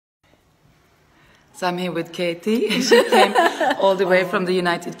So I'm here with Katie. She came all the way from the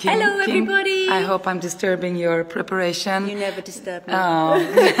United Kingdom. Hello, everybody. I hope I'm disturbing your preparation. You never disturb me. Oh.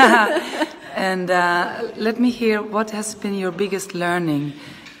 And let me hear, what has been your biggest learning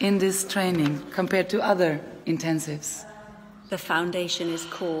in this training compared to other intensives? The foundation is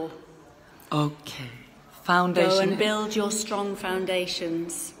core. Okay. Foundation. Go and build your strong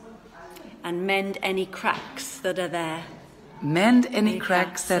foundations and mend any cracks that are there. Mend any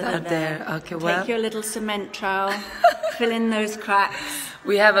cracks that are there. Okay, well. Take your little cement trowel, fill in those cracks.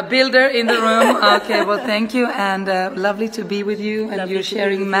 We have a builder in the room. Okay, well, thank you, and lovely to be with you. And Lovely you're to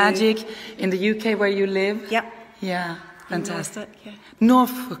sharing be with magic in the UK where you live. Yep. Yeah, fantastic.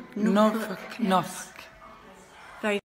 Norfolk, yeah. Norfolk. Yes. Very